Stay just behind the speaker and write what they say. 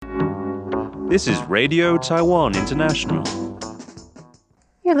This is Radio Taiwan International.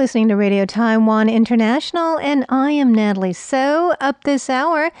 You're listening to Radio Taiwan International, and I am Natalie. So, up this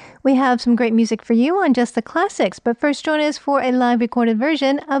hour, we have some great music for you on Just the Classics. But first, join us for a live recorded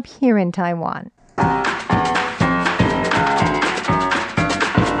version of Here in Taiwan.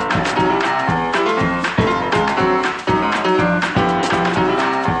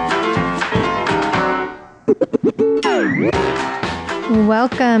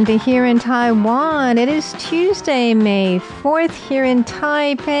 Welcome to Here in Taiwan. It is Tuesday, May 4th here in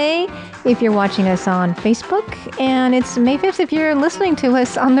Taipei if you're watching us on Facebook, and it's May 5th if you're listening to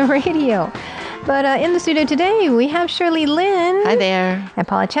us on the radio. But in the studio today, we have Shirley Lin. Hi there. And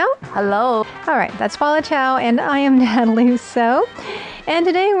Paula Chow. Hello. All right, that's Paula Chow, and I am Natalie So. And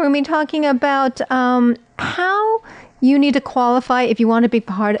today we're going to be talking about how you need to qualify if you want to be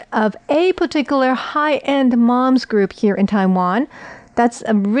part of a particular high-end moms group here in Taiwan. That's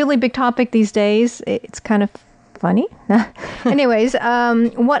a really big topic these days. It's kind of funny. Anyways,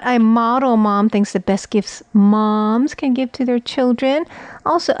 what a model mom thinks the best gifts moms can give to their children.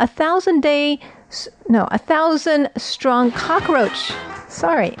 Also, a 1,000-strong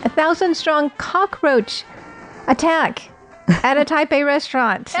cockroach attack at a Taipei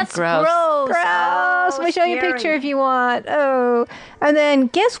restaurant. That's gross. Gross. Let me show you a picture if you want. Oh. And then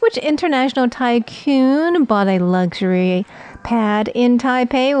guess which international tycoon bought a luxury pad in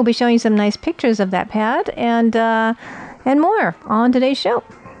Taipei? We'll be showing you some nice pictures of that pad and more on today's show.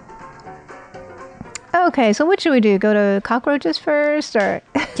 Okay, so what should we do? Go to cockroaches first, or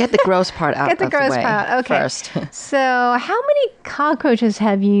get the gross part out? Get the gross part. Okay. First. So, how many cockroaches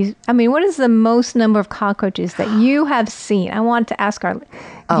have you? I mean, what is the most number of cockroaches that you have seen? I want to ask our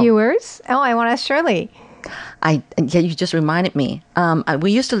viewers. I want to ask Shirley. You just reminded me.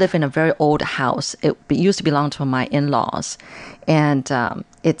 We used to live in a very old house. It used to belong to my in-laws, and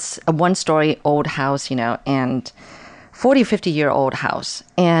it's a one-story old house, and 40, 50-year-old house.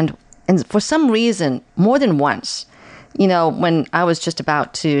 And for some reason, more than once, when I was just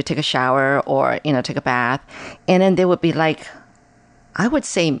about to take a shower or, take a bath, and then there would be like, I would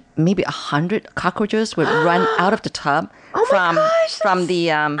say maybe 100 cockroaches would run out of the tub from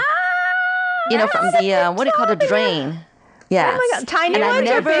the what do you call the drain? Yes. Oh my God, tiny ones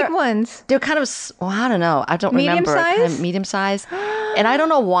or big ones? They're kind of, I don't know. I don't remember. Medium size? Kind of medium size. And I don't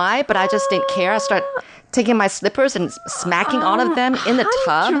know why, but I just didn't care. I start taking my slippers and smacking all of them in the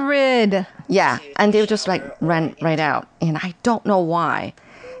tub. 100. Yeah, and they would just like run right out. And I don't know why.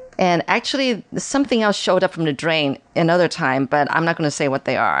 And actually, something else showed up from the drain another time, but I'm not going to say what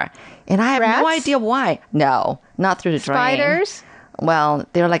they are. And I have no idea why. No, not through the drain. Spiders? Well,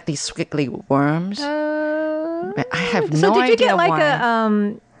 they're like these squiggly worms. But I have no idea why. So did you get like a,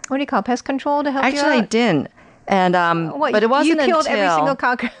 what do you call pest control to help you out? Actually, I didn't. And, but it wasn't you killed every single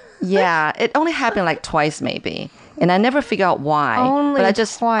cockroach? Yeah, it only happened like twice maybe. And I never figured out why. Only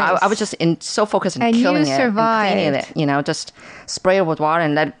twice. I was just so focused on killing it survived. And cleaning it, just spray it with water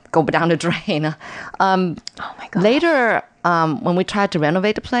and let it go down the drain. Oh my God. Later, when we tried to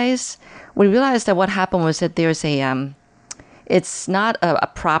renovate the place, we realized that what happened was that there's it's not a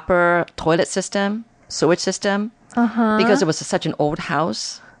proper toilet system, sewage system, because it was such an old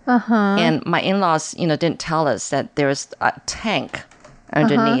house. And my in-laws, didn't tell us that there's a tank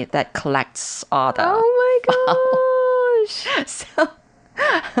underneath that collects all the... Oh my gosh. So...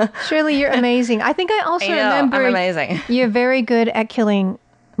 Shirley, you're amazing. I think I also remember I'm amazing. You're very good at killing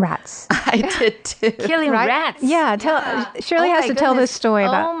rats. I did too. Killing rats? Yeah. Shirley has to tell this story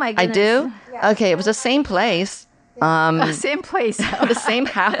about... Oh my I goodness. do? Yeah. Okay, it was the same place. Same place. The same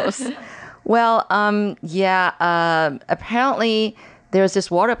house. Well, apparently there's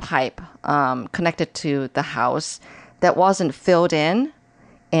this water pipe connected to the house that wasn't filled in.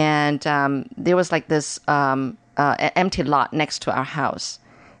 And there was like this an empty lot next to our house.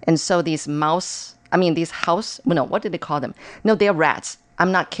 And so what do they call them? No, they're rats.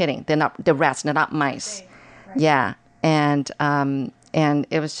 I'm not kidding. They're rats. They're not mice. Okay. Right. Yeah. And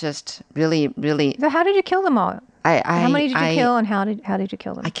it was just really, really... So how did you kill them all? How many did you kill, and how did you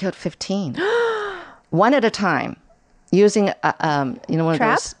kill them? I killed 15. One at a time. Using, one of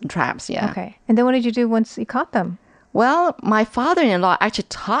those traps, yeah. Okay. And then what did you do once you caught them? Well, my father-in-law actually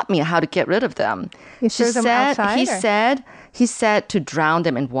taught me how to get rid of them. You threw them outside? He said to drown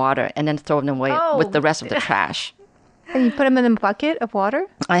them in water and then throw them away with the rest of the trash. And you put them in a bucket of water?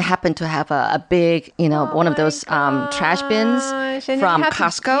 I happen to have a big, one of those trash bins from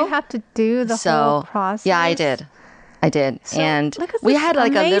Costco. You have to do the whole process. Yeah, I did. So, and we had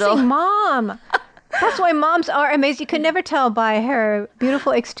like a little mom. That's why moms are amazing. You could never tell by her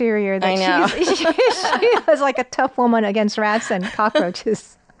beautiful exterior that I know. she was like a tough woman against rats and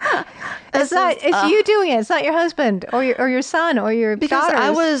cockroaches. It's you doing it. It's not your husband or your son or your because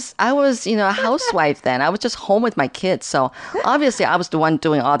daughters. I was, a housewife then. I was just home with my kids. So obviously I was the one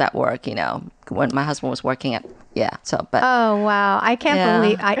doing all that work, when my husband was working at, but. Oh, wow. I can't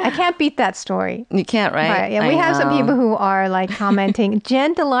believe, I can't beat that story. You can't, right? Yeah, we have some people who are like commenting.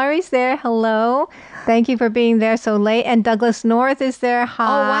 Jen Delari's there. Hello. Thank you for being there so late. And Douglas North is there. Hi. Oh,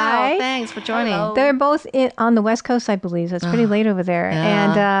 wow. Thanks for joining. Hello. They're both on the West Coast, I believe. So it's pretty late over there.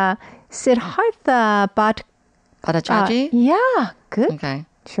 Yeah. And Siddhartha Bhattacharjee? yeah, good. Okay.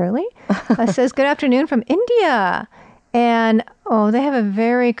 Shirley says, good afternoon from India. And, they have a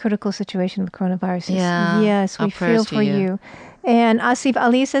very critical situation with coronavirus. Yeah. Yes, we Our feel prayers to for you. And Asif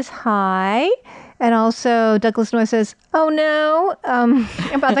Ali says, hi. And also Douglas North says, oh no,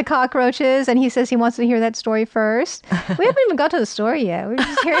 about the cockroaches. And he says he wants to hear that story first. We haven't even got to the story yet. We're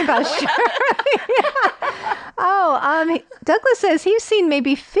just hearing about Douglas says he's seen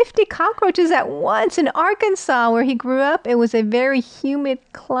maybe 50 cockroaches at once in Arkansas where he grew up. It was a very humid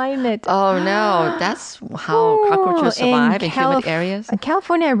climate. Oh, no. That's how cockroaches survive in humid areas? In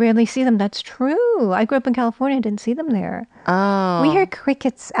California, I rarely see them. That's true. I grew up in California. I didn't see them there. Oh. We hear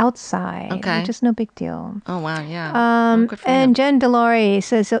crickets outside, Okay. which is no big deal. Oh, wow. Yeah. Good for And him. Jen Delore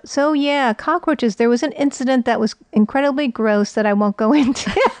says, so yeah, cockroaches. There was an incident that was incredibly gross that I won't go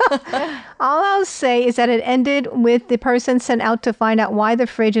into. All I'll say is that it ended with the person sent out to find out why the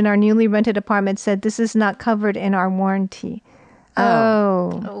fridge in our newly rented apartment said this is not covered in our warranty.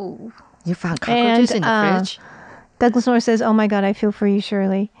 Oh. You found cockroaches in the fridge? Douglas North says, oh my God, I feel for you,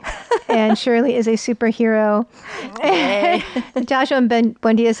 Shirley. And Shirley is a superhero. Joshua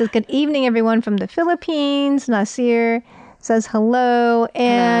Buendia says, good evening, everyone from the Philippines. Nasir says hello.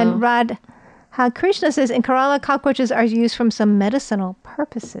 And Rad Krishna says, in Kerala, cockroaches are used from some medicinal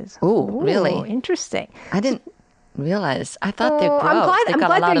purposes. Ooh, really? Interesting. I didn't realize. I thought they're gross. I'm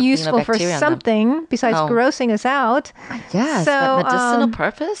glad they're useful for something besides grossing us out. Yes, So, but medicinal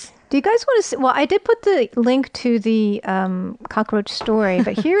purpose? Do you guys want to see? Well, I did put the link to the cockroach story,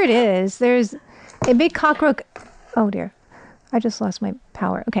 but here it is. There's a big cockroach. Oh, dear. I just lost my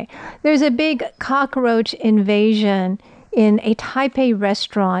power. Okay. There's a big cockroach invasion in a Taipei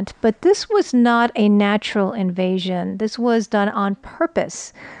restaurant, but this was not a natural invasion. This was done on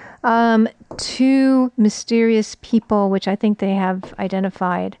purpose. Two mysterious people, which I think they have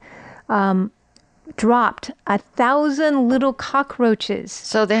identified, dropped 1,000 little cockroaches.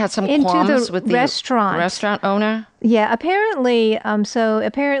 So they had some into qualms the with the restaurant owner? Yeah, apparently. So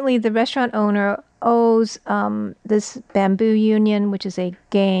apparently the restaurant owner owes this Bamboo Union, which is a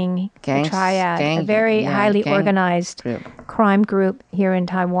gang, a triad, a very highly organized crime group here in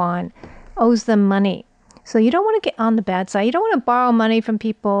Taiwan, owes them money. So you don't want to get on the bad side. You don't want to borrow money from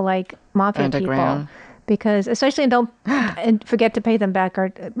people like mafia Underground. people. Because especially don't and forget to pay them back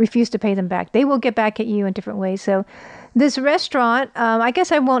or refuse to pay them back. They will get back at you in different ways. So this restaurant, I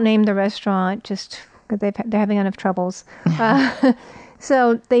guess I won't name the restaurant just because they're having enough troubles.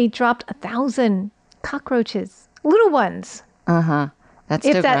 So they dropped 1,000 cockroaches, little ones. That's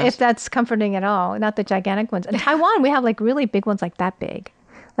if that's comforting at all, not the gigantic ones. In Taiwan, we have like really big ones like that big.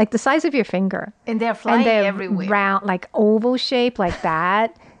 Like the size of your finger. And they're flying everywhere. Round, like oval shape like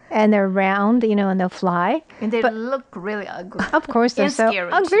that. And they're round, and they'll fly. And they look really ugly. Of course, they're so scary.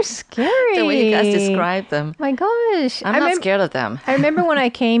 ugly. They're scary. The way you guys describe them. My gosh. I'm not scared of them. I remember when I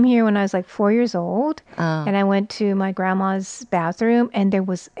came here when I was like 4 years old, and I went to my grandma's bathroom, and there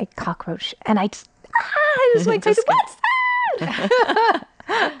was a cockroach. And I was like, what's that?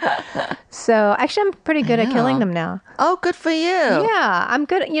 So actually, I'm pretty good at killing them now. Oh, good for you. Yeah, I'm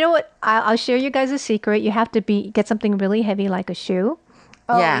good. You know what? I'll share you guys a secret. You have to get something really heavy like a shoe.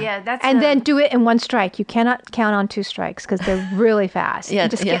 Oh, yeah. That's then do it in one strike. You cannot count on 2 strikes because they're really fast. You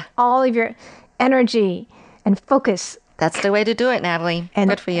just get all of your energy and focus. That's the way to do it, Natalie.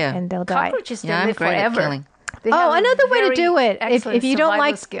 Good for you. And they'll die. Cockroaches, they I'm live great forever. at killing. Another way to do it, if you don't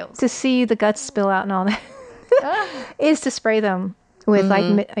like skills. to see the guts spill out and all that, is to spray them with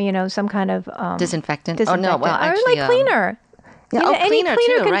some kind of disinfectant. Or actually, like cleaner. Yeah, any cleaner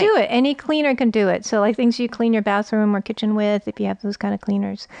cleaner too, can right. do it. Any cleaner can do it. So like things you clean your bathroom or kitchen with, if you have those kind of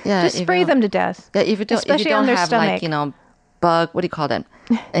cleaners, just spray them to death. Yeah, if you don't on their have stomach. bug, what do you call them?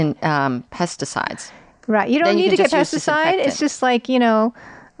 And pesticides. Right. You don't Then you need to can get just use pesticide. It's disinfectant. just like,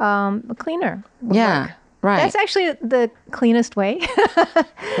 a cleaner. would work. Right. That's actually the cleanest way.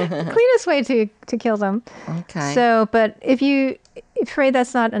 Cleanest way to kill them. Okay. So, but if you're afraid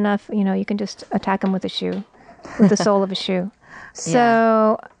that's not enough, you can just attack them with a shoe, with the sole of a shoe.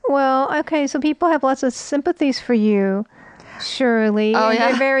 So, okay. So people have lots of sympathies for you, Shirley. Oh, and yeah.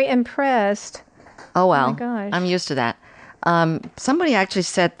 they're very impressed. Oh, well. my gosh. I'm used to that. Somebody actually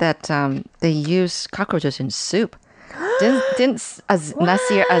said that they use cockroaches in soup. Didn't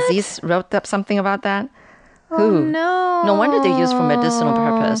Nasir Aziz wrote up something about that? Oh, no. No wonder they use for medicinal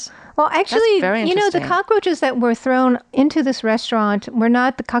purpose. Well, actually, very you know, the interesting. cockroaches that were thrown into this restaurant were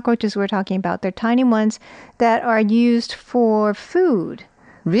not the cockroaches we're talking about. They're tiny ones that are used for food.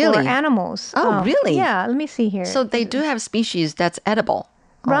 Really? For animals. Oh, really? Yeah, let me see here. So they do have species that's edible.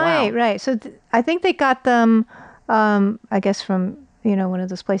 Oh, right, wow. right. So I think they got them, I guess, from, you know, one of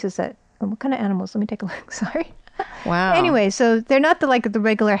those places that, what kind of animals? Let me take a look. Sorry. Wow. Anyway, so they're not the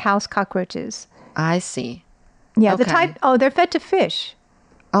regular house cockroaches. I see. Yeah, Okay. they're fed to fish.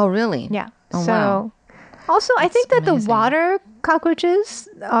 Oh, really? Yeah. Oh, so, wow. also, I think that amazing. the water cockroaches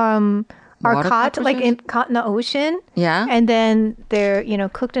are Water caught cockroaches? caught in the ocean. Yeah. And then they're, you know,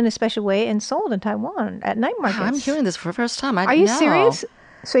 cooked in a special way and sold in Taiwan at night markets. I'm hearing this for the first time. Are you serious?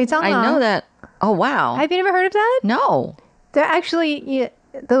 I know that. Oh, wow. Have you never heard of that? No. They're actually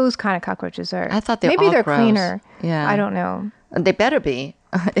those kind of cockroaches are. I thought they were maybe all they're gross. cleaner. Yeah. I don't know. They better be.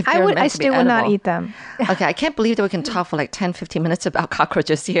 If I they're would. meant I to be still would not edible. eat them. Okay, I can't believe that we can talk for like 10, 15 minutes about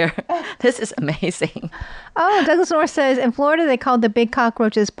cockroaches here. This is amazing. Oh, Douglas North says in Florida they called the big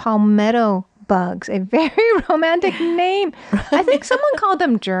cockroaches palmetto bugs. A very romantic name. I think someone called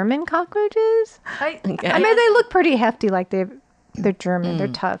them German cockroaches. I mean, they look pretty hefty, like they're German. They're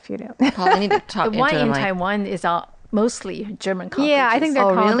tough, you know. Paul, I need to talk The one in into like, Taiwan is mostly German cockroaches. Yeah, I think they're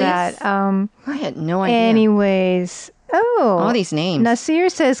Oh, called really? that. I had no idea. Anyways, All these names. Nasir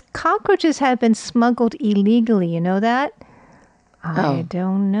says cockroaches have been smuggled illegally. You know that? I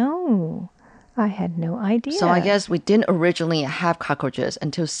don't know. I had no idea. So I guess we didn't originally have cockroaches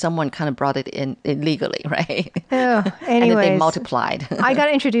until someone kind of brought it in illegally, right? Oh, And then anyways, they multiplied. I got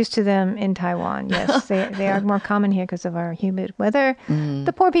introduced to them in Taiwan. Yes, they are more common here because of our humid weather.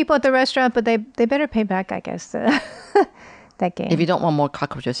 The poor people at the restaurant, but they better pay back, I guess, that game. If you don't want more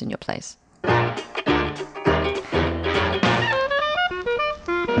cockroaches in your place.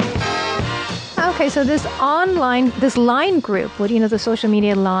 Okay, so this line group, the social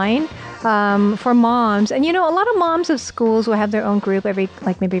media line for moms, and a lot of moms of schools will have their own group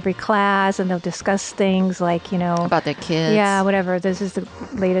maybe every class, and they'll discuss things like About their kids. yeah, whatever. This is the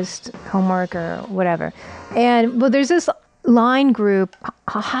latest homework or whatever, and there's this line group,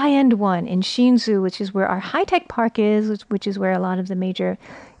 a high-end one in Hsinchu, which is where our high-tech park is, which is where a lot of the major,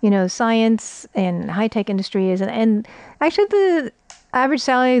 science and high-tech industry is, and actually the average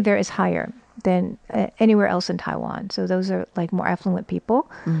salary there is higher than anywhere else in Taiwan. So those are like more affluent people.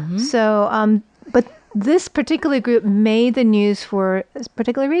 So, but this particular group made the news for a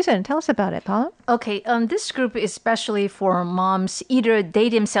particular reason. Tell us about it, Paula. Okay, this group is especially for moms. Either they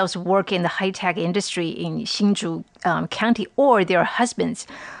themselves work in the high-tech industry in Hsinchu County, or their husbands.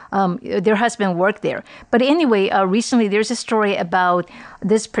 Their husband worked there. But anyway, recently there's a story about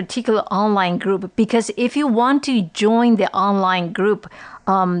this particular online group, because if you want to join the online group,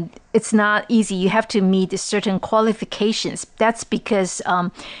 it's not easy. You have to meet certain qualifications. That's because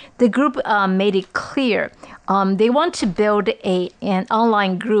the group made it clear they want to build an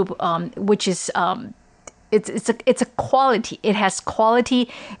online group which is it's a quality. It has quality,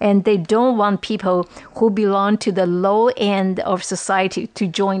 and they don't want people who belong to the low end of society to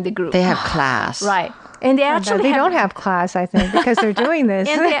join the group. They have class. Right. And they actually They don't have class, I think, because they're doing this.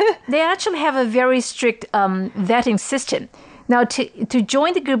 and they actually have a very strict vetting system. Now, to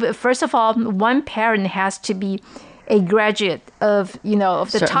join the group, first of all, one parent has to be a graduate of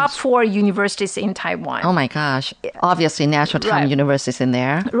the top 4 universities in Taiwan. Oh my gosh. Obviously, National Taiwan Right. University is in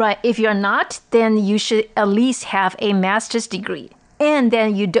there. Right. If you're not, then you should at least have a master's degree. And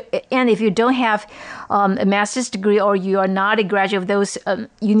then if you don't have a master's degree, or you are not a graduate of those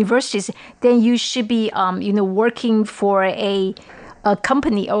universities, then you should be working for a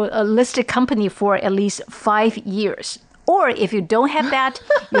company or a listed company for at least 5 years. Or if you don't have that,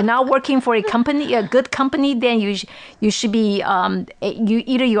 you're not working for a good company, then you should be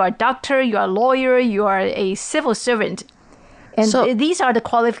you are a doctor, you are a lawyer, you are a civil servant, and So- these are the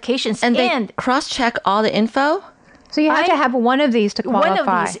qualifications. And they cross-check all the info? So you have to have one of these to qualify. one of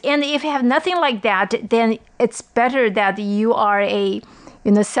these, and if you have nothing like that, then it's better that you are a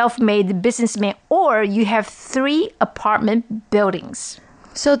self-made businessman, or you have 3 apartment buildings.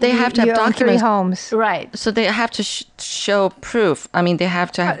 So they have to You have own 3 documents. homes. Right. So they have to show proof. I mean, they have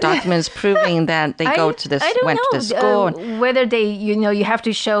to have documents proving that they went to this school. Whether they, you have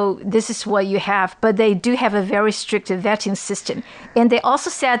to show this is what you have, but they do have a very strict vetting system. And they also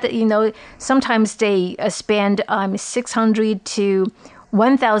said that, sometimes they spend $600 to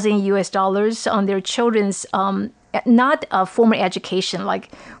 $1,000 US on their children's not formal education, like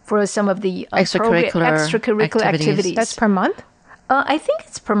for some of the extracurricular activities. That's per month? I think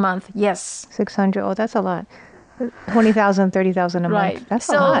it's per month, yes. 600. Oh, that's a lot. 20,000, 30,000 a month. That's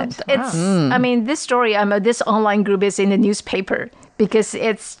a lot. It's, I mean, this story, this online group is in the newspaper because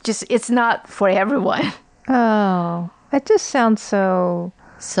it's not for everyone. Oh, it just sounds so...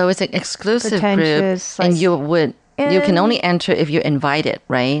 So it's an exclusive group, pretentious, and like- you can only enter if you're invited,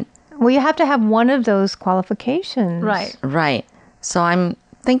 right? Well, you have to have one of those qualifications. Right. Right. So I'm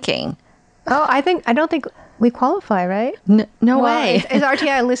thinking, Oh, I don't think we qualify, right? no Well, way. Is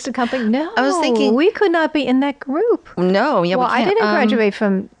RTI a listed company? No. I was thinking- we could not be in that group. No, yeah, Well, we I can't. didn't graduate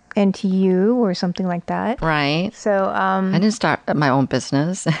from NTU or something like that. Right. So, I didn't start my own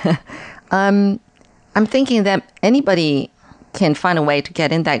business. I'm thinking that anybody can find a way to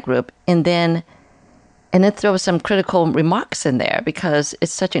get in that group and then throw some critical remarks in there because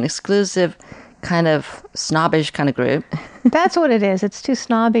it's such an exclusive kind of snobbish kind of group. that's what it is. It's too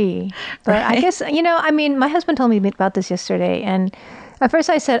snobby. But I Right. guess, I mean, my husband told me about this yesterday. And at first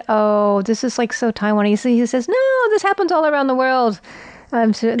I said, oh, this is like so Taiwanese. He says, no, this happens all around the world.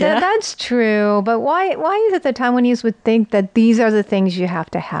 So that's true. But why is it that Taiwanese would think that these are the things you have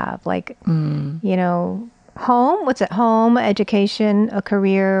to have? Like, home, what's it? Home, education, a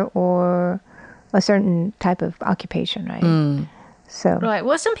career, or a certain type of occupation, right? So Right.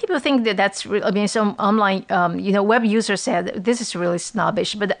 Well, some people think that that's real. I mean, some online, web users said this is really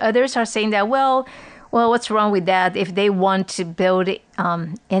snobbish, but others are saying that, well, what's wrong with that if they want to build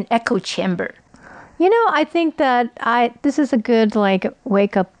an echo chamber? I think that this is a good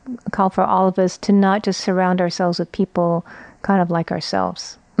wake up call for all of us to not just surround ourselves with people kind of like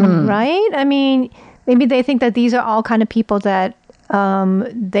ourselves, right? I mean, maybe they think that these are all kind of people that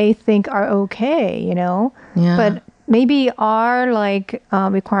they think are okay, Yeah. But maybe our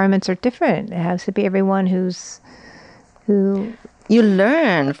requirements are different. It has to be everyone who You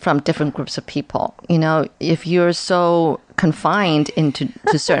learn from different groups of people. If you're so confined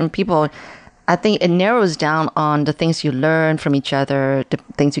to certain people, I think it narrows down on the things you learn from each other, the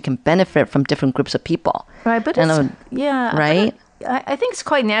things you can benefit from different groups of people. Right. But right? I think it's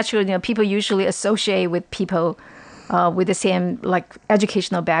quite natural. People usually associate with people with the same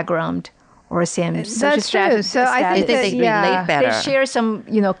educational background or same social That's true. status. So I You think they relate better? They share some,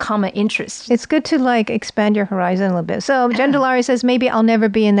 common interests. It's good to expand your horizon a little bit. So Jen Delari says, maybe I'll never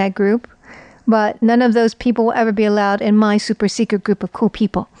be in that group, but none of those people will ever be allowed in my super secret group of cool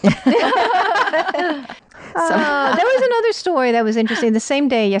people. There was another story that was interesting. The same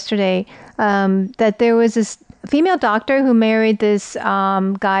day, yesterday, that there was this female doctor who married this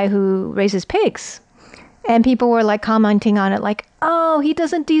guy who raises pigs. And people were commenting on it oh, he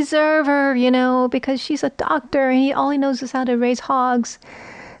doesn't deserve her, because she's a doctor and all he knows is how to raise hogs.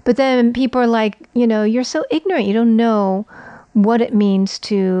 But then people are you're so ignorant. You don't know what it means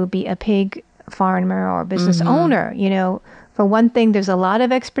to be a pig farmer or business owner. For one thing, there's a lot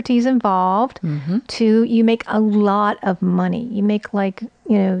of expertise involved. Two, you make a lot of money. You make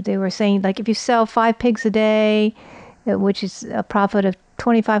they were saying if you sell 5 pigs a day, which is a profit of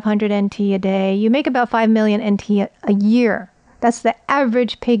 2,500 NT a day, you make about 5 million NT a year. That's the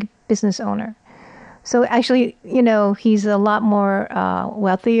average pig business owner. So actually, he's a lot more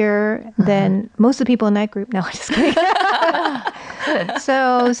wealthier than most of the people in that group. No, I'm just kidding.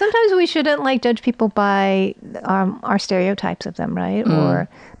 So sometimes we shouldn't judge people by our stereotypes of them, right?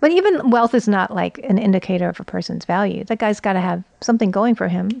 But even wealth is not an indicator of a person's value. That guy's got to have something going for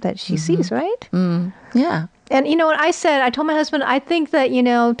him that she sees, right? Yeah. And you know what I said? I told my husband, I think that,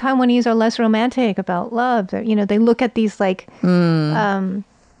 Taiwanese are less romantic about love. They look at these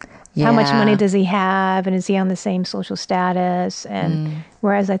how much money does he have? And is he on the same social status? And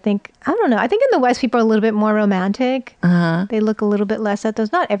whereas I think in the West, people are a little bit more romantic. They look a little bit less at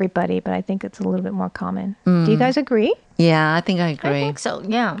those. Not everybody, but I think it's a little bit more common. Do you guys agree? Yeah, I think I I agree. think so,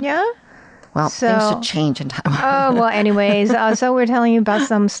 yeah. Yeah? Well, things So- should change in Taiwan. Oh, well, anyways, so we're telling you about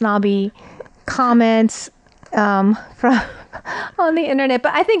some snobby comments from on the internet.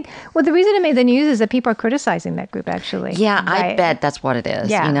 But I think, the reason it made the news is that people are criticizing that group, actually. Yeah, I Right. bet that's what it is.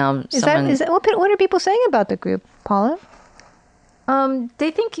 Yeah. Is that what are people saying about the group, Paula?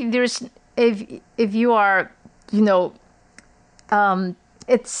 They think there's if you are,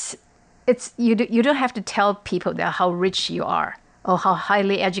 it's you don't have to tell people that how rich you are or how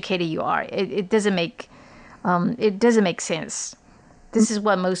highly educated you are. It doesn't make sense. This is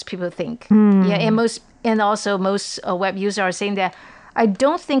what most people think. Yeah, and also most web users are saying that I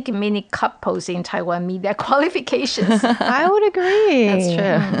don't think many couples in Taiwan meet their qualifications. I would agree. That's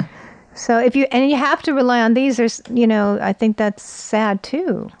true. So if you have to rely on these, there's I think that's sad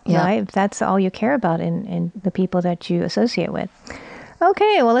too, Yeah. right? If that's all you care about in the people that you associate with.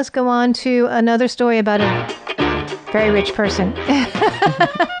 Okay, well let's go on to another story about a very rich person.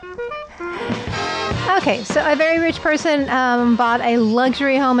 Okay, so a very rich person bought a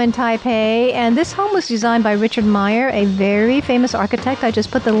luxury home in Taipei, and this home was designed by Richard Meyer, a very famous architect. I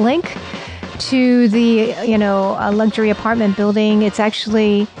just put the link to the, a luxury apartment building. It's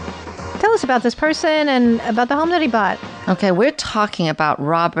actually, tell us about this person and about the home that he bought. Okay, we're talking about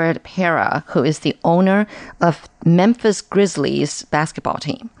Robert Pera, who is the owner of Memphis Grizzlies basketball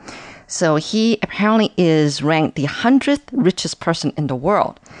team. So he apparently is ranked the 100th richest person in the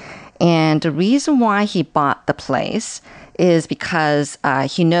world. And the reason why he bought the place is because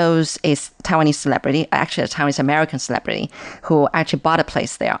he knows a Taiwanese celebrity, actually a Taiwanese American celebrity, who actually bought a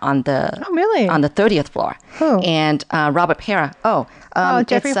place there on the really? on the 30th floor. Who? And Robert Pera.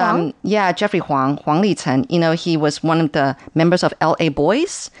 Jeffrey Huang? Yeah, Jeffrey Huang Lichen. He was one of the members of L.A.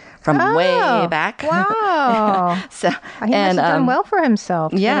 Boys from way back. Wow. So He must have done well for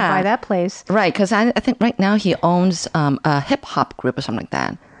himself to buy that place. Right, because I think right now he owns a hip hop group or something like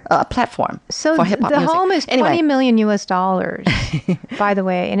that. A platform So for hip hop the music. home is Anyway. $20 million US, by the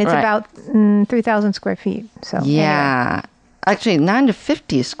way, and it's Right. about 3,000 square feet. So anyway. Yeah. Actually,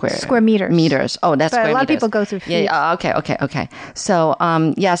 950 Square meters. Meters. Oh, that's But square a lot of meters. people go through feet. Yeah. Okay. So,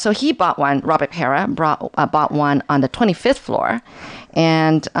 so he bought one. Robert Pera bought one on the 25th floor,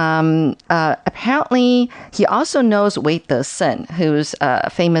 and apparently he also knows Wei De-sen, who's a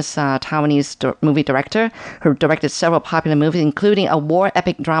famous Taiwanese movie director who directed several popular movies, including a war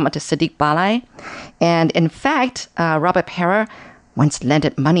epic drama to Sadiq Balai. And in fact, Robert Pera once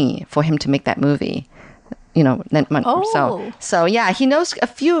lended money for him to make that movie. Lent money. Oh. So yeah, he knows a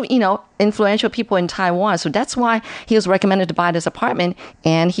few, influential people in Taiwan. So that's why he was recommended to buy this apartment,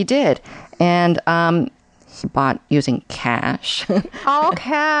 and he did. And he bought using cash. All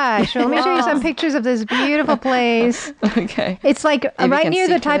cash. Let me show you some pictures of this beautiful place. Okay. It's like you right can near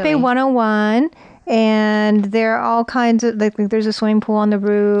see the Taipei clearly. 101. And there are all kinds of, there's a swimming pool on the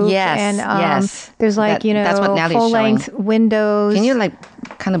roof. Yes, And yes. there's That's what Natalie's full-length showing. windows. Can you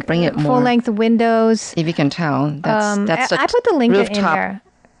kind of bring it more? Full-length windows. If you can tell, that's I put the link in rooftop there.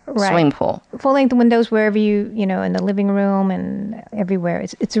 Right. swimming pool. Full-length windows wherever in the living room and everywhere.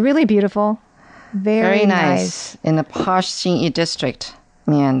 It's really beautiful. Very nice. In the posh Xinyi district.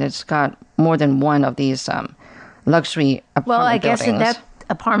 Man, it's got more than one of these luxury apartment Well, I guess buildings. that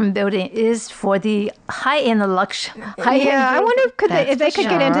apartment building is for the high-end luxury. Yeah, I wonder if they could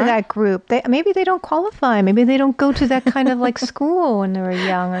get into sure. that group. Maybe they don't qualify. Maybe they don't go to that kind of school when they were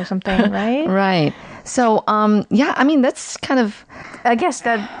young or something, right? Right. So, that's kind of... I guess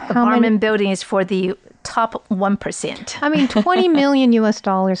that apartment building is for the top 1%. I mean, $20 million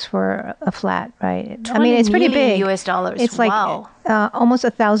US for a flat, right? I mean, it's pretty big. US dollars. It's like wow. almost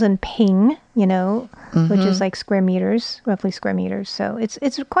 1,000 ping, which is like square meters, roughly square meters. So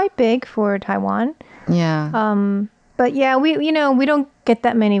it's quite big for Taiwan. Yeah. But yeah, we don't get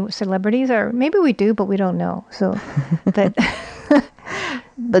that many celebrities, or maybe we do, but we don't know. So, but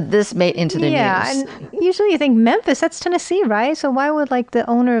but this made into the yeah, news. and usually you think Memphis, that's Tennessee, right? So why would the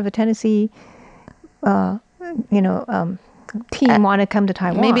owner of a Tennessee, team want to come to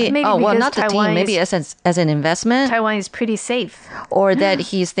Taiwan? Maybe Maybe not because the Taiwan team. Maybe is- as an investment, Taiwan is pretty safe. or that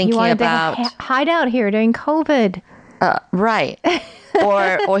he's you thinking wanted about to hide out here during COVID. right,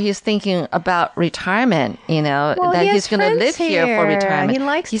 or he's thinking about retirement. Well, that he has he's going to live friends here for here. retirement. He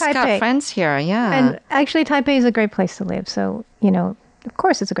likes He's Taipei. got friends here. Yeah, And actually, Taipei is a great place to live. So, of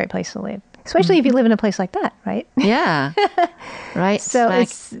course, it's a great place to live, especially if you live in a place like that, right? yeah, right. So Smack-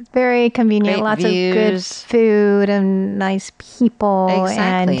 it's very convenient. Great Lots of good views. food and nice people.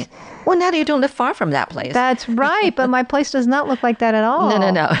 exactly. And Well, now you don't live far from that place. that's right. But my place does not look like that at all.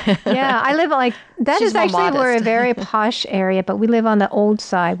 No. Yeah, I live that She's is more actually we're a modest. very posh area, but we live on the old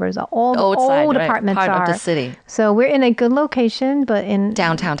side, where the old side, right. apartments Part are. of the city. So we're in a good location, but in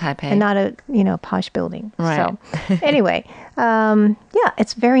Downtown Taipei. and not a posh building. Right. So anyway, yeah,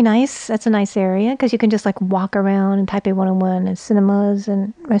 it's very nice. That's a nice area because you can just walk around in Taipei 101 and cinemas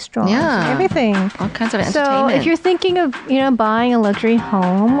and restaurants Yeah. and everything. All kinds of So entertainment. if you're thinking of buying a luxury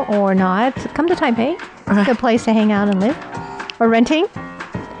home or not, come to Taipei. It's a good place to hang out and live, or renting.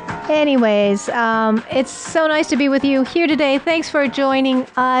 Anyways, it's so nice to be with you here today. Thanks for joining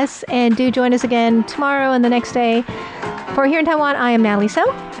us, and do join us again tomorrow and the next day. For Here in Taiwan, I am Natalie So.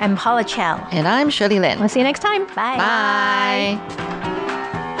 I'm Paula Chow. and I'm Shirley Lin. We'll see you next time. Bye. Bye.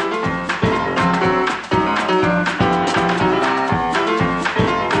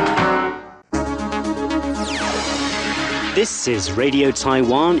 This is Radio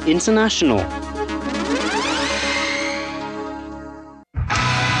Taiwan International.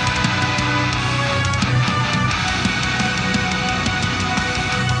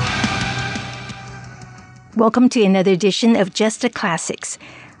 Welcome to another edition of Just the Classics.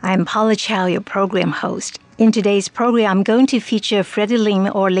 I'm Paula Chow, your program host. In today's program, I'm going to feature Freddie Lim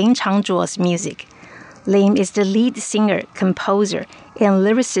or Lin Changzhuo's music. Lim is the lead singer, composer, and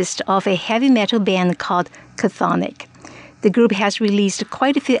lyricist of a heavy metal band called Chthonic. The group has released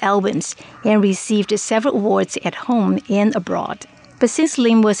quite a few albums and received several awards at home and abroad. But since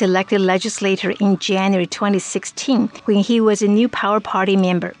Lim was elected legislator in January 2016, when he was a New Power Party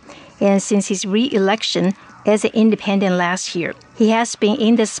member, and since his re-election as an independent last year, he has been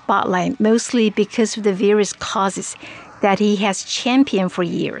in the spotlight mostly because of the various causes that he has championed for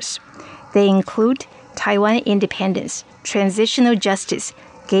years. They include Taiwan independence, transitional justice,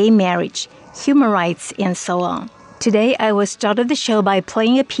 gay marriage, human rights, and so on. Today, I will start off the show by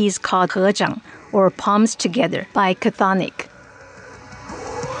playing a piece called 合掌, or Palms Together, by Chthonic.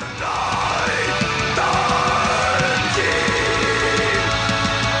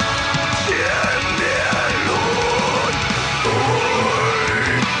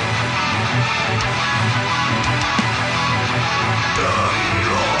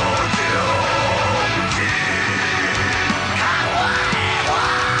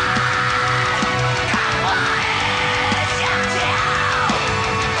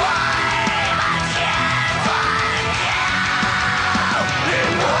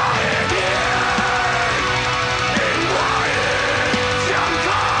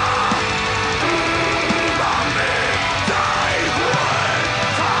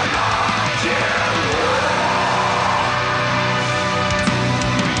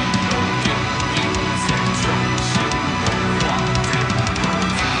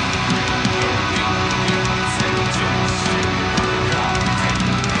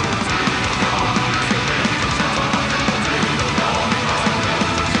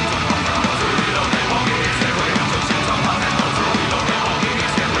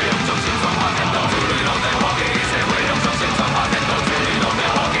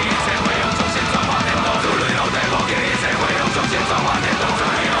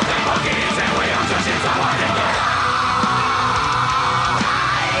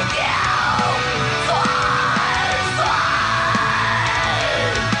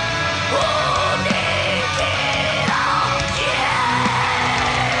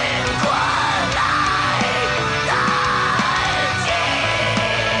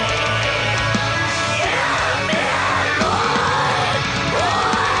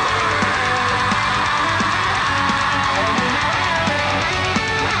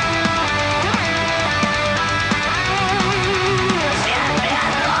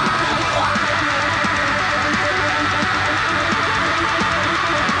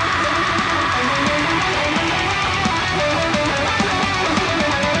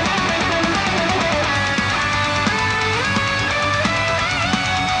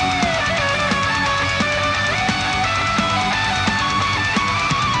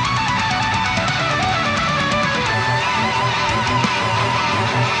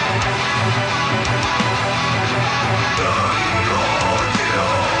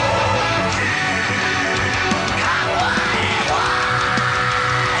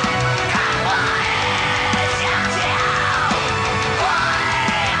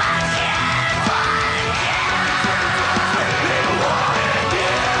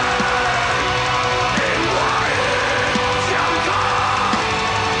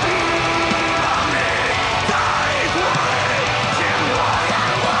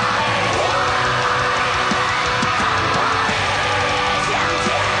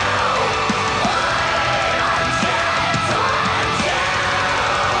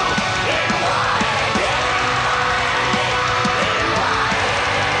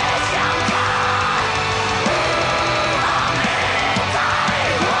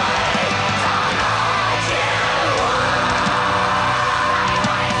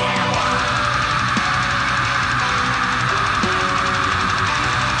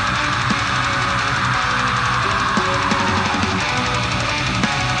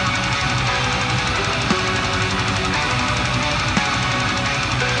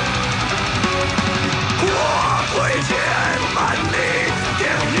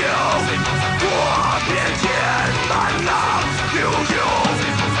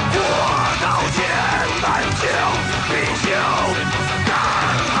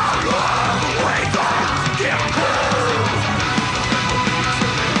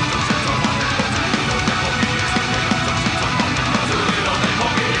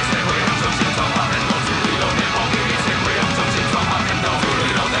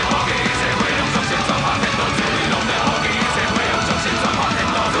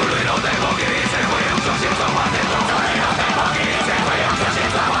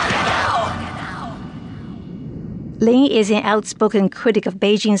 He is an outspoken critic of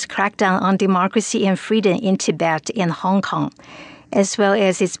Beijing's crackdown on democracy and freedom in Tibet and Hong Kong, as well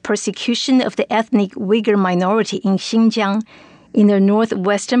as its persecution of the ethnic Uyghur minority in Xinjiang in the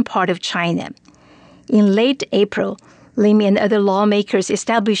northwestern part of China. In late April, Lim and other lawmakers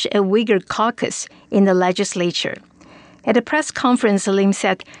established a Uyghur caucus in the legislature. At a press conference, Lim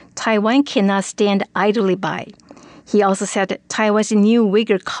said Taiwan cannot stand idly by. He also said Taiwan's new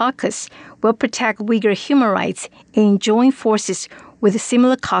Uyghur caucus will protect Uyghur human rights and join forces with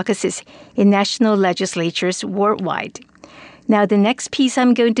similar caucuses in national legislatures worldwide. Now, the next piece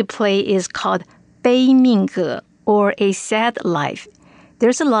I'm going to play is called 悲命歌, or A Sad Life.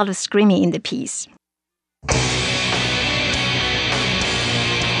 There's a lot of screaming in the piece.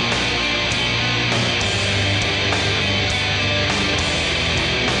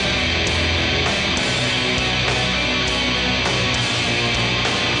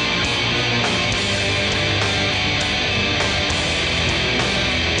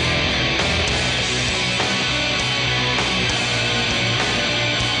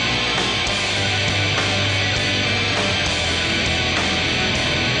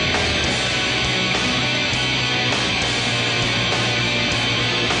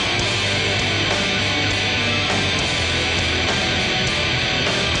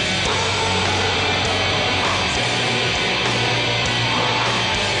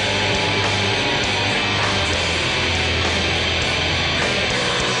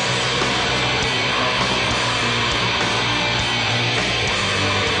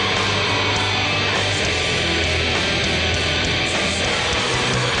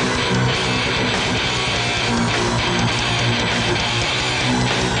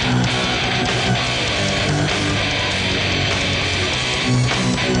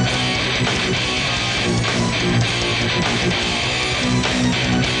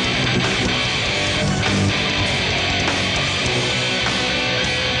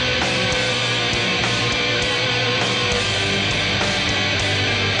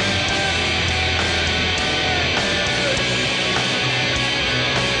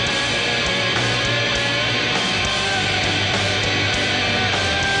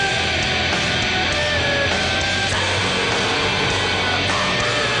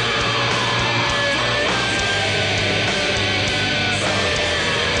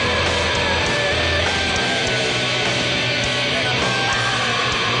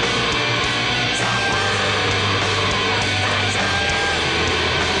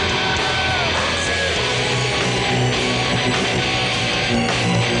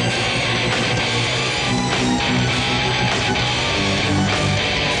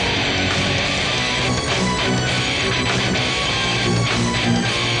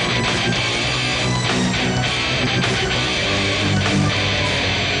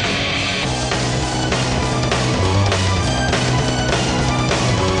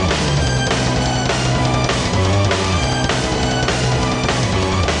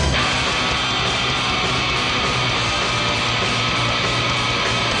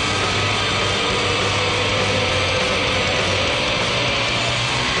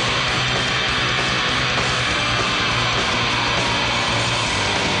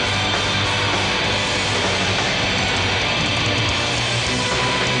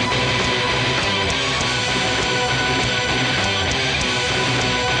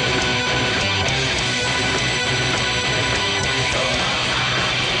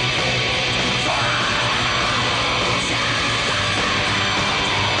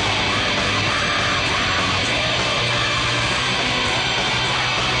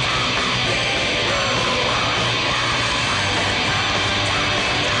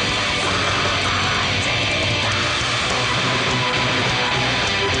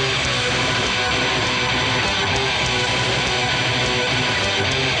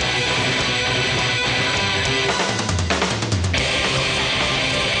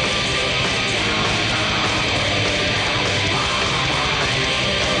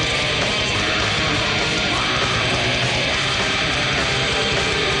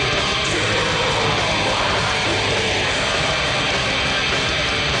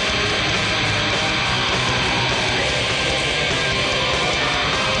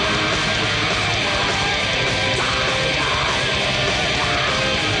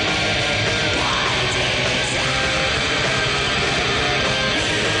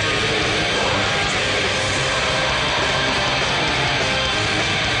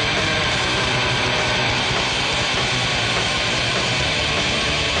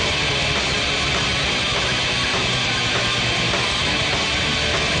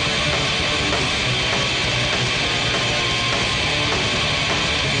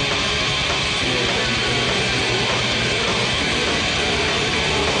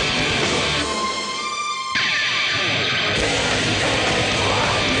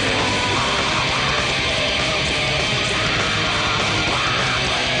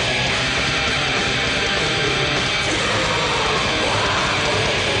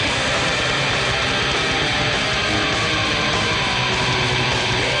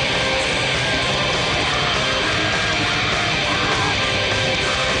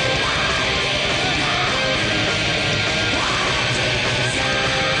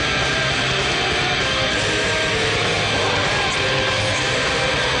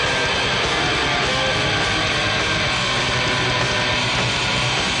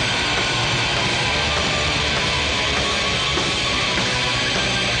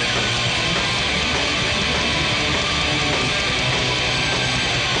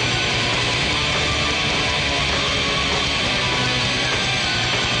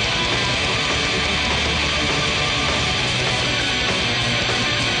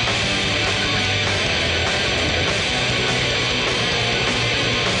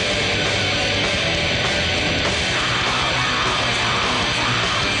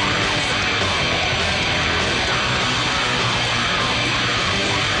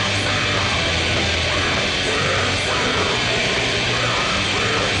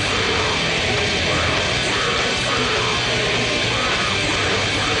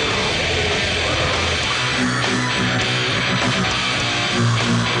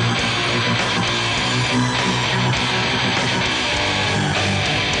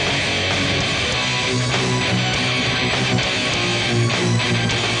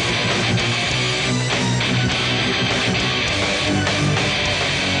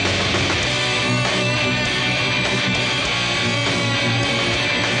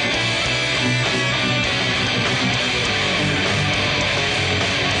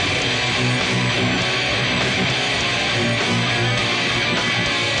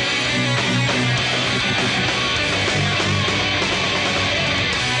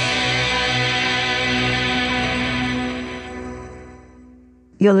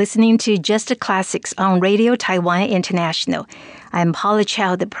 You're listening to Just the Classics on Radio Taiwan International. I'm Paula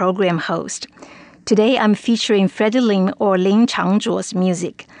Chow, the program host. Today I'm featuring Freddie Lin, or Lin Changzhuo's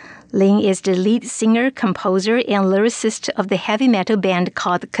music. Lin is the lead singer, composer, and lyricist of the heavy metal band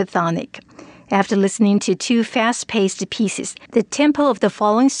called Chthonic. After listening to two fast-paced pieces, the tempo of the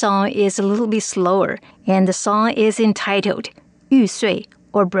following song is a little bit slower, and the song is entitled 玉碎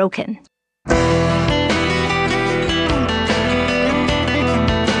or Broken.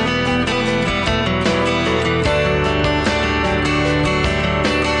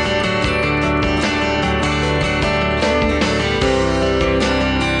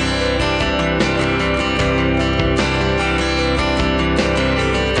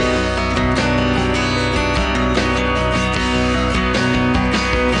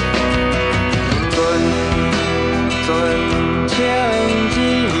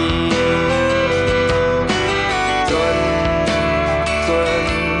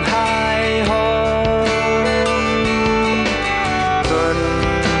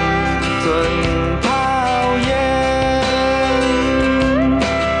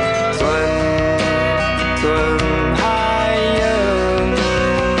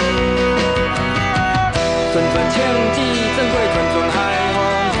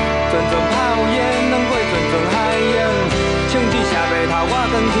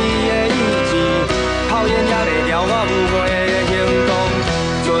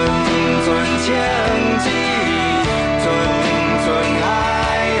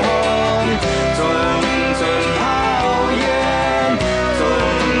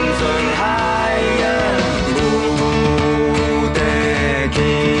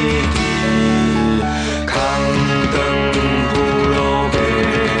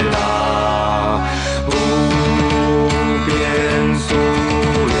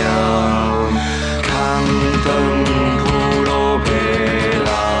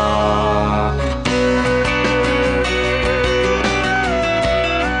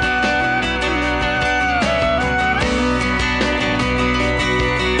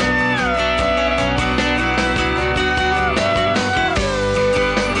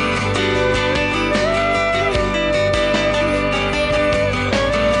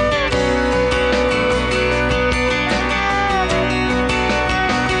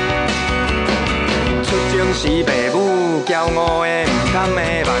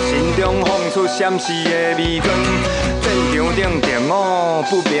闪烁的微光，战场顶电午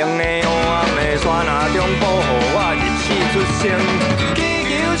不明的黑暗的山崖中，保护我日死出生。祈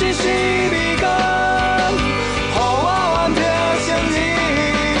求一丝微光，予我顽皮承认，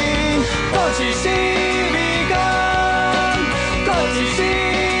搁一丝微光，搁一丝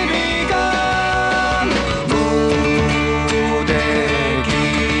微光。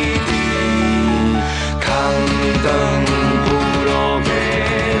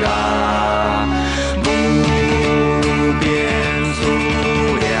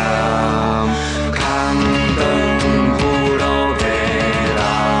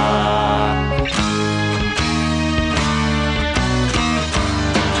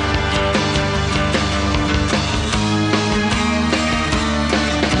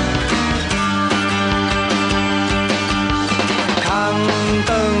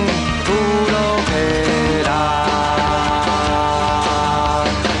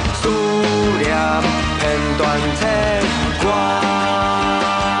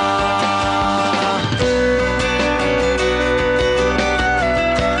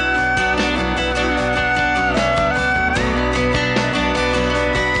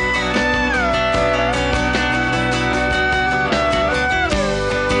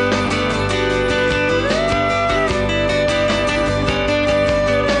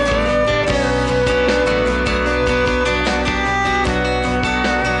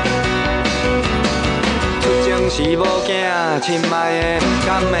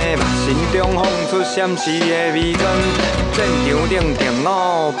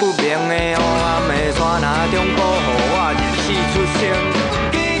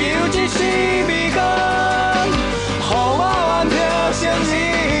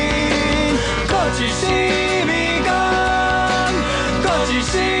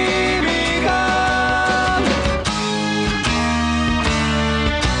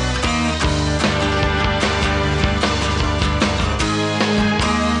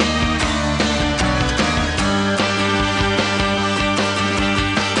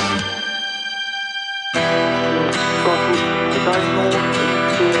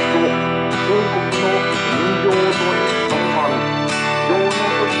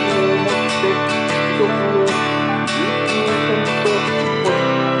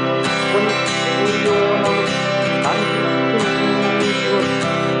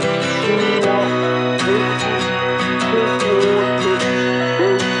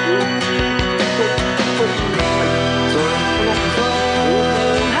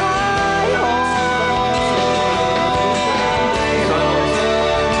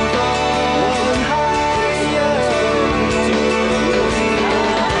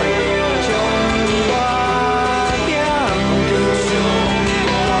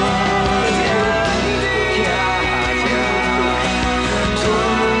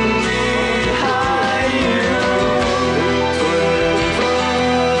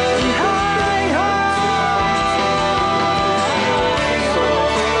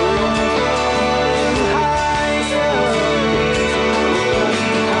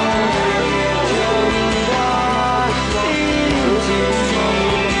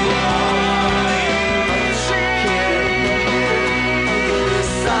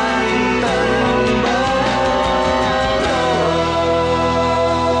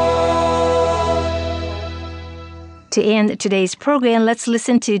To end today's program, let's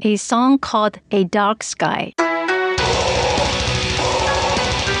listen to a song called A Dark Sky.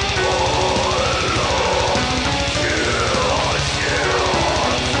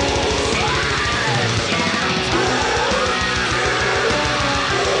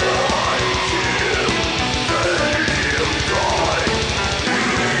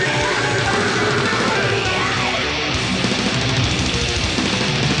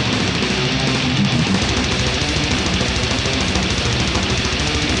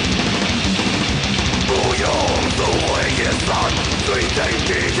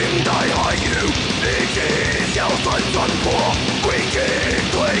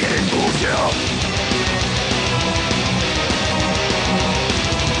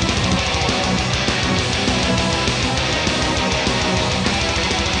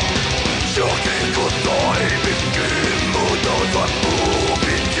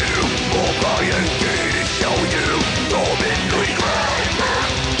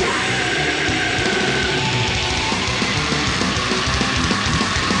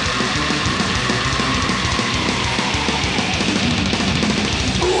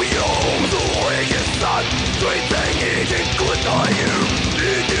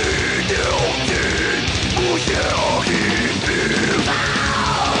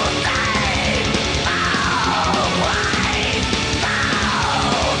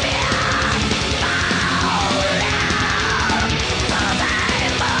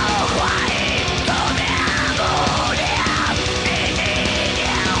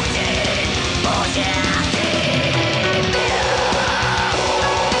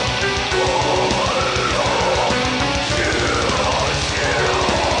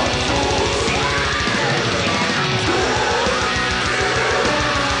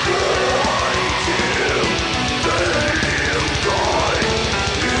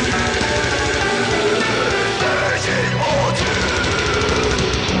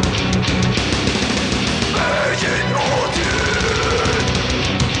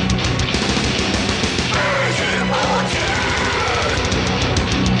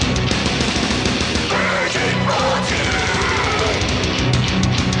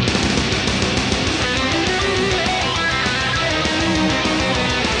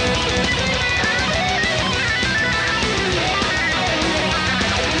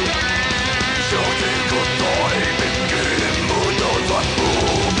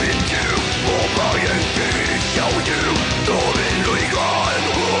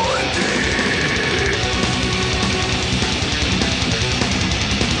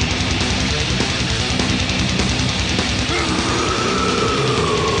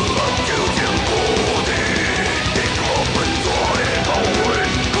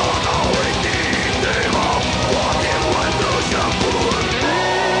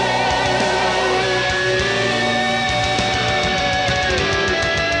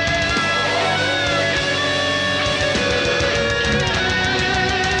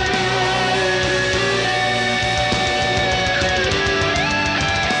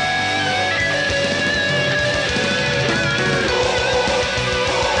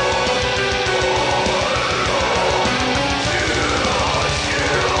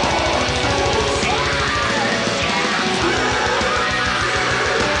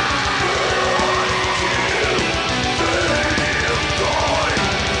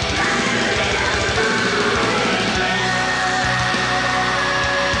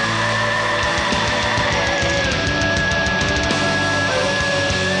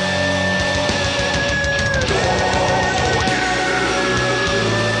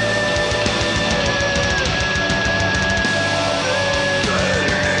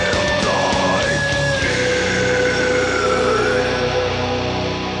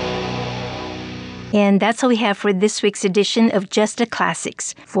 And that's all we have for this week's edition of Just the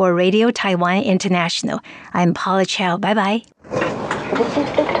Classics for Radio Taiwan International. I'm Paula Chow. Bye-bye. This is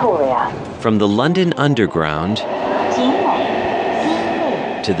Victoria. From the London Underground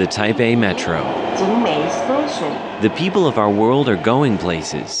to the Taipei Metro, the people of our world are going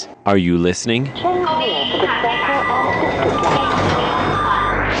places. Are you listening?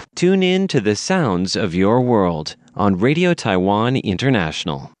 Tune in to the sounds of your world on Radio Taiwan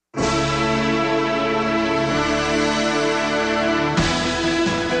International.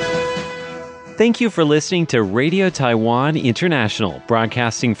 Thank you for listening to Radio Taiwan International,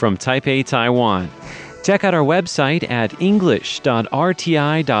 broadcasting from Taipei, Taiwan. Check out our website at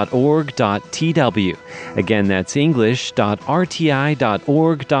english.rti.org.tw. Again, that's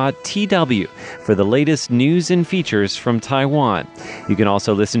english.rti.org.tw for the latest news and features from Taiwan. You can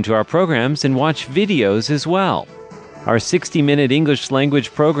also listen to our programs and watch videos as well. Our 60-minute English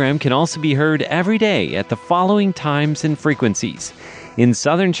language program can also be heard every day at the following times and frequencies. In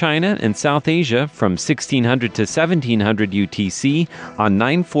southern China and South Asia from 1600 to 1700 UTC on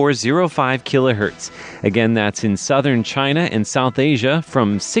 9405 kHz. Again, that's in southern China and South Asia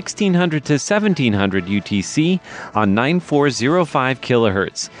from 1600 to 1700 UTC on 9405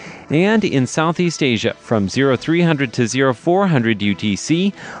 kHz. And in Southeast Asia from 0300 to 0400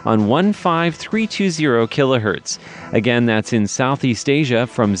 UTC on 15320 kHz. Again, that's in Southeast Asia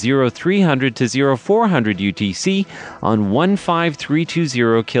from 0300 to 0400 UTC on 15320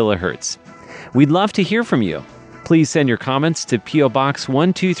 kHz. We'd love to hear from you. Please send your comments to P.O. Box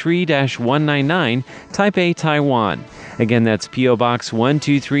 123-199, Taipei, Taiwan. Again, that's P.O. Box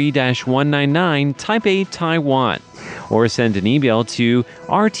 123-199, Taipei, Taiwan. Or send an email to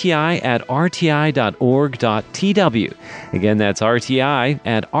rti@rti.org.tw. Again, that's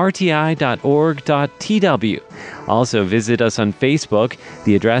rti@rti.org.tw. Also, visit us on Facebook.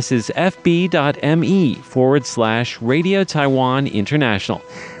 The address is fb.me/Radio Taiwan International.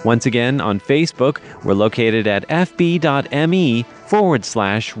 Once again, on Facebook, we're located at fb.me/Radio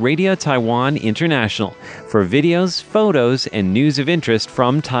Taiwan International for videos, photos, and news of interest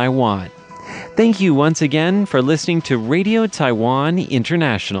from Taiwan. Thank you once again for listening to Radio Taiwan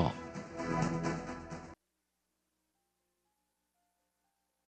International.